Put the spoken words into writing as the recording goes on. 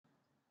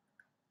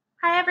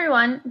Hi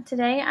everyone,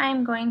 today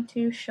I'm going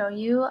to show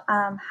you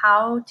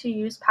how to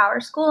use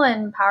PowerSchool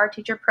and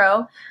PowerTeacher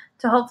Pro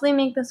to hopefully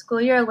make the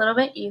school year a little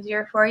bit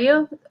easier for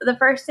you. The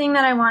first thing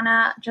that I want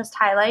to just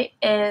highlight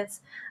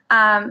is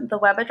the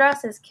web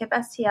address is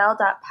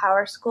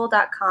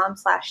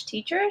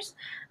kipstl.powerschool.com/teachers,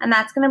 and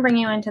that's going to bring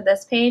you into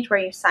this page where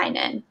you sign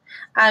in.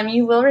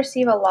 You will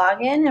receive a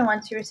login, and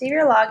once you receive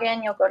your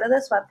login, you'll go to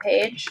this web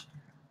page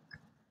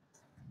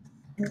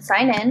and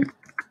sign in.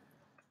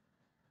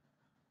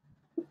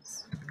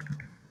 Oops.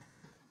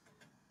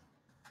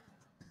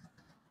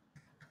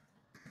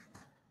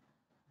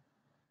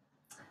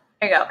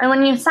 There you go. And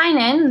when you sign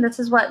in, this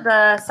is what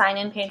the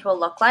sign-in page will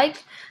look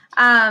like.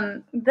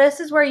 This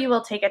is where you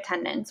will take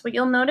attendance. What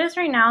you'll notice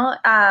right now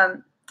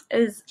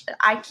is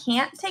I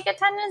can't take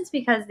attendance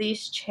because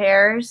these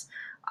chairs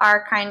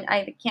are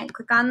I can't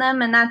click on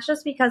them, and that's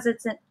just because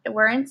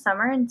we're in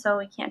summer, and so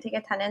we can't take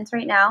attendance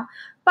right now.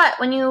 But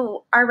when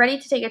you are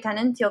ready to take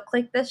attendance, you'll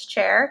click this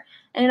chair,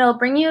 and it'll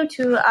bring you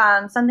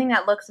to something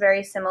that looks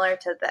very similar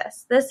to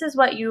this. This is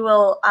what you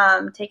will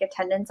take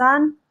attendance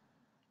on.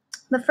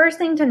 The first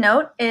thing to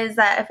note is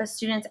that if a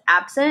student's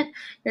absent,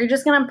 you're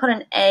just going to put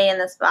an A in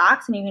this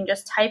box, and you can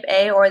just type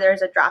A, or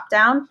there's a drop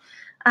down.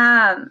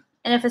 And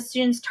if a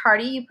student's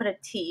tardy, you put a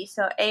T.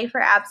 So A for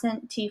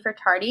absent, T for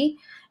tardy.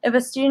 If a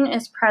student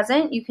is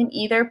present, you can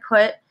either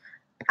put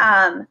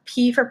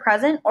P for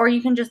present, or you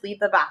can just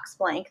leave the box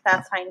blank.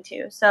 That's fine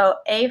too. So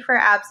A for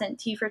absent,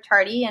 T for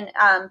tardy, and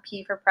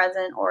P for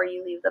present, or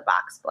you leave the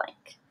box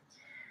blank.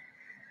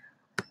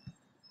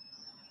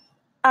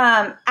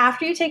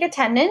 After you take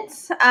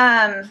attendance,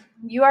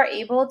 you are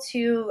able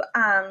to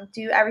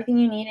do everything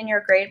you need in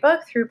your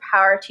gradebook through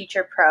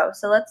PowerTeacher Pro.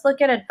 So let's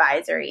look at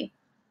advisory.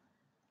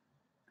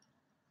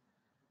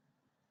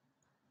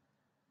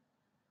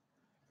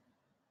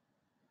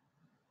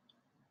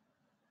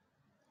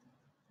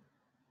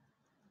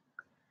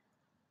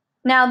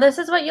 Now, this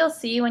is what you'll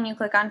see when you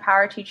click on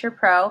PowerTeacher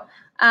Pro.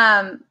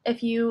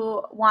 If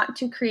you want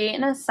to create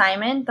an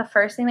assignment, the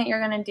first thing that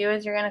you're going to do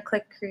is you're going to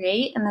click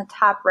Create in the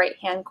top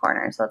right-hand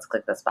corner. So let's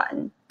click this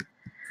button.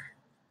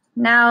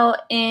 Now,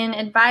 in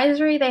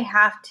advisory, they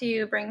have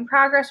to bring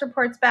progress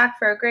reports back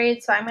for a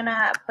grade, so I'm going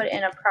to put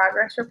in a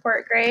progress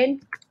report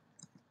grade.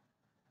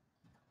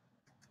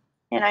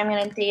 And I'm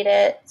going to date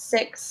it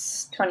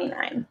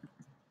 6/29.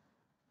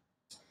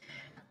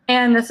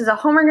 And this is a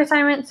homework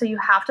assignment, so you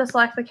have to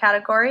select the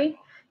category.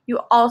 You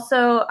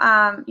also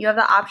you have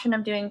the option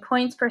of doing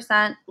points,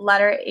 percent,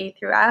 letter A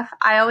through F.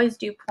 I always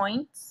do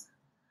points.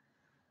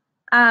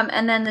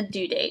 And then the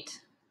due date.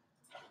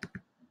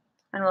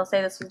 And we'll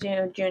say this was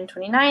June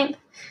 29th.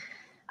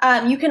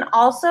 You can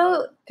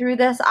also, through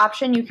this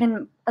option, you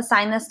can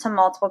assign this to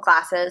multiple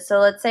classes. So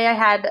let's say I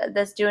had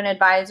this due in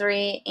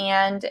advisory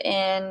and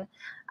in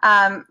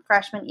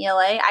freshman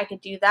ELA, I could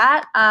do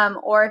that.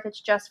 Or if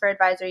it's just for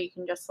advisory, you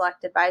can just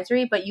select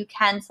advisory, but you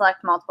can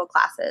select multiple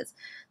classes.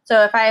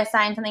 So if I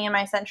assign something in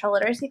my central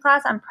literacy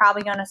class, I'm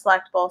probably going to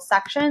select both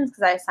sections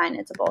because I assign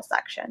it to both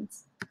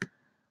sections.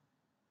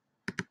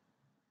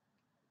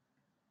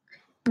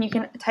 And you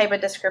can type a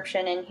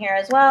description in here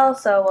as well.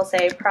 So we'll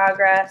say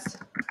progress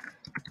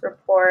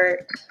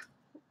report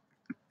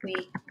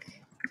week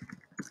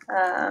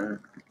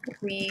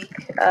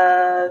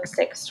of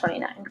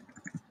 6/29.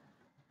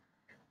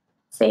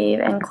 Save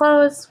and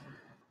close.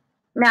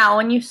 Now,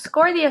 when you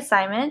score the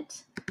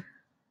assignment,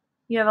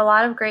 you have a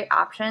lot of great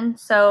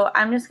options. So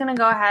I'm just going to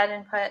go ahead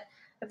and put,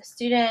 if a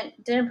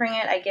student didn't bring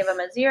it, I give them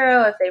a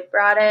 0. If they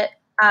brought it,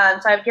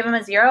 so I would give them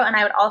a 0, and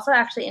I would also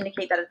actually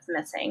indicate that it's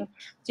missing.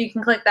 So you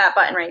can click that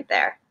button right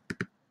there.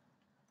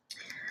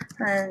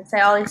 And say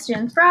all these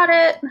students brought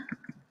it.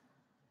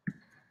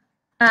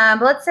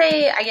 But let's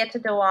say I get to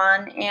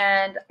Dewan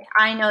and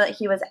I know that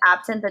he was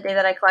absent the day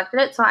that I collected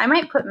it, so I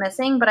might put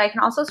missing, but I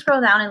can also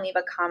scroll down and leave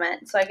a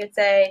comment. So I could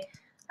say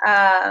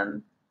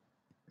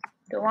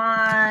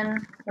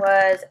Dewan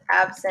was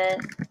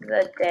absent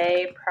the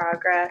day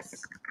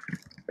progress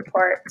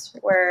reports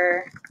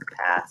were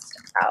passed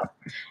out.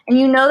 And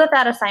you know that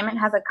that assignment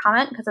has a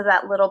comment because of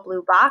that little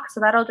blue box, so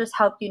that'll just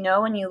help you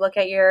know when you look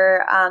at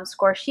your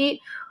score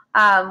sheet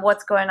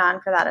what's going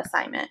on for that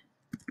assignment.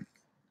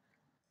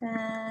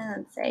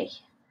 And let's say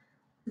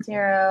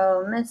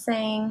 0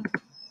 missing.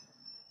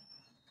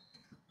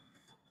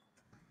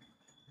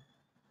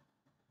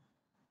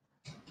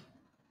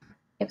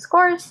 Save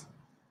scores.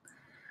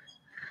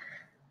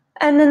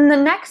 And then the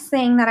next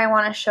thing that I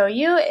want to show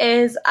you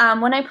is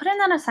when I put in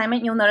that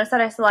assignment, you'll notice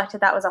that I selected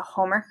that was a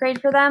homework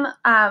grade for them.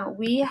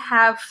 We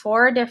have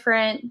 4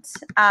 different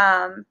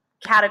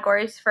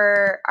categories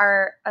for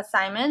our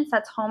assignments.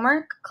 That's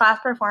homework,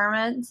 class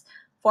performance,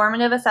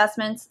 formative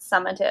assessments,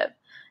 summative.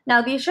 Now,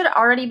 these should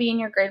already be in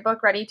your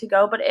gradebook ready to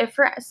go, but if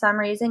for some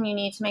reason you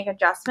need to make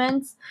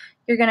adjustments,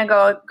 you're going to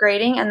go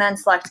grading and then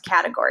select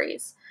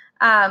categories.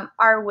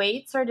 Our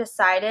weights are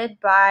decided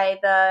by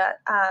the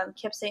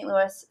KIPP St.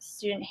 Louis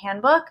Student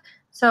Handbook.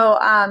 So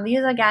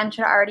these, again,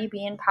 should already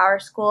be in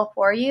PowerSchool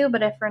for you,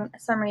 but if for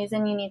some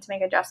reason you need to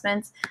make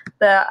adjustments,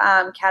 the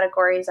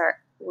categories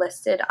are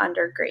listed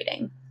under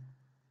grading.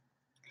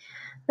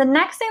 The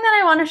next thing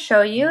that I want to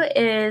show you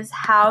is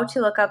how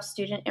to look up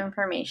student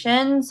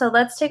information. So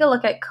let's take a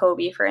look at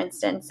Kobe, for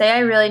instance. Say I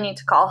really need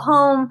to call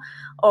home,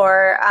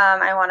 or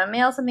I want to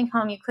mail something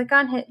home. You click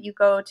on you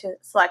go to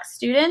select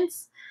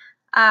students,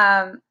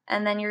 and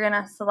then you're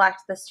going to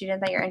select the student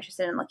that you're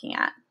interested in looking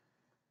at.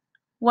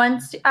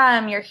 Once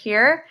you're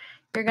here,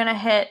 you're going to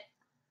hit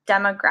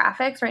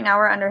demographics. Right now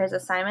we're under his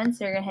assignment,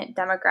 so you're going to hit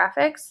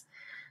demographics.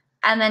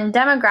 And then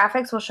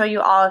demographics will show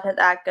you all of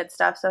that good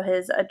stuff. So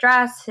his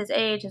address, his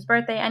age, his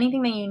birthday,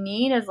 anything that you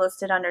need is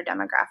listed under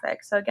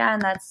demographics. So again,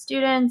 that's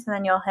students, and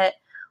then you'll hit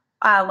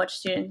which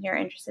student you're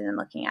interested in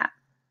looking at.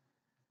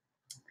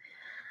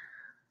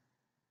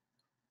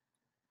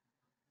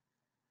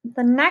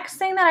 The next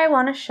thing that I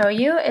want to show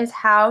you is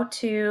how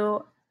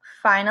to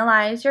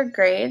finalize your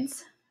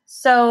grades.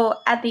 So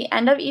at the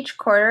end of each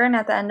quarter and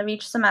at the end of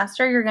each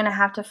semester, you're going to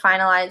have to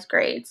finalize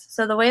grades.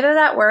 So the way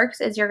that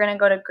works is you're going to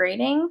go to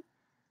grading,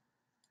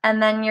 and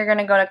then you're going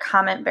to go to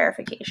comment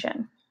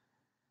verification.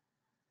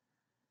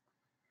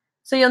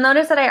 So you'll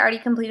notice that I already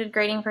completed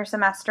grading for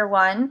semester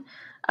 1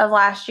 of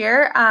last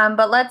year,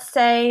 but let's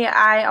say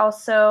I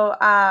also,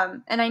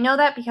 and I know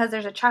that because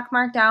there's a check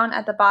mark down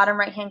at the bottom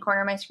right-hand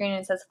corner of my screen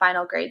and it says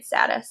final grade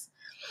status.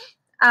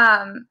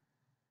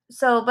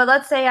 But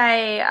let's say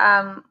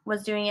I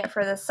was doing it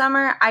for the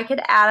summer. I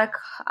could add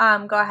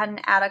go ahead and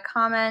add a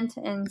comment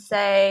and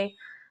say,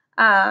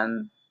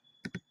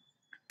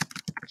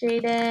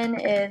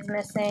 Jaden is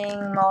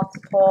missing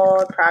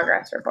multiple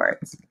progress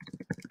reports.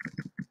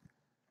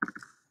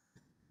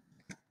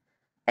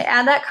 I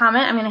add that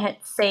comment, I'm going to hit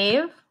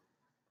save.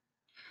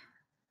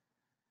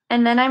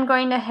 And then I'm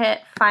going to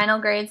hit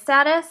final grade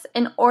status.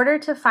 In order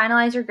to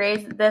finalize your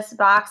grades, this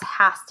box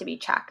has to be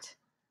checked.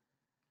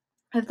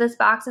 If this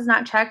box is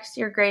not checked,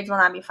 your grades will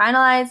not be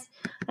finalized.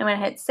 I'm going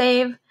to hit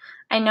save.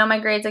 I know my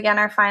grades again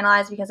are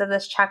finalized because of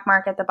this check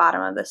mark at the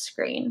bottom of the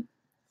screen.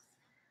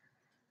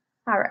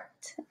 All right,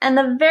 and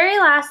the very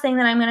last thing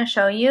that I'm going to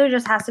show you,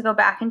 just has to go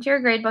back into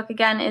your gradebook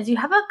again, is you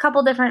have a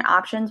couple different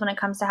options when it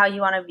comes to how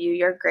you want to view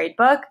your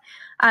gradebook.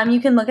 You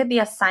can look at the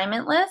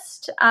assignment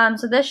list.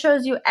 So this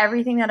shows you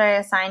everything that I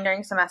assigned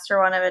during semester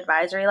 1 of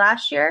advisory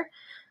last year.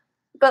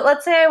 But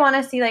let's say I want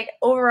to see, like,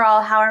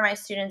 overall, how are my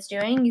students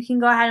doing? You can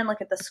go ahead and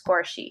look at the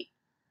score sheet.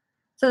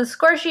 So the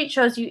score sheet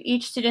shows you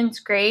each student's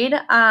grade.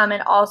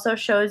 It also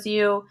shows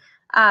you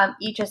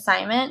each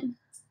assignment.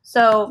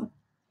 So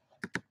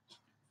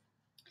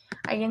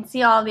I can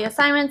see all the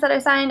assignments that I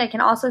signed. I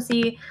can also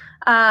see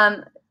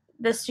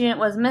this student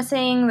was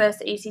missing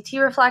this ACT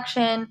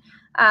reflection.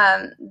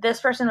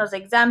 This person was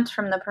exempt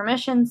from the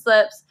permission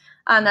slips.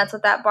 That's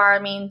what that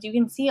bar means. You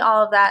can see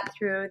all of that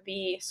through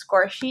the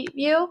score sheet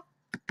view,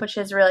 which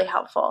is really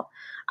helpful.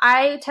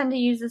 I tend to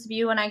use this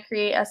view when I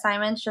create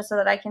assignments just so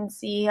that I can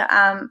see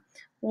how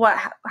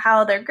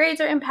their grades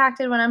are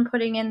impacted when I'm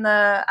putting in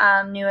the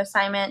new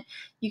assignment.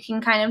 You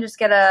can kind of just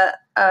get a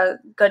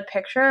good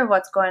picture of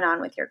what's going on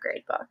with your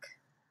gradebook.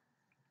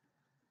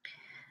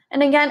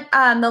 And again,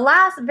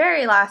 the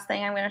very last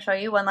thing I'm going to show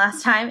you one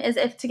last time is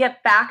to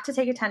get back to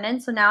take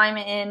attendance. So now I'm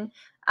in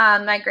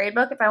my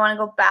gradebook. If I want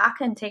to go back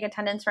and take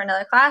attendance for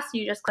another class,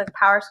 you just click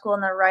Power School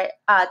in the right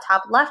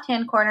top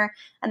left-hand corner,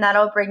 and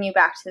that'll bring you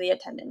back to the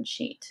attendance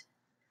sheet.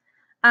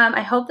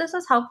 I hope this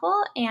was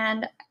helpful,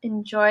 and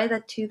enjoy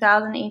the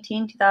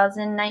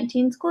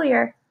 2018-2019 school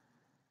year.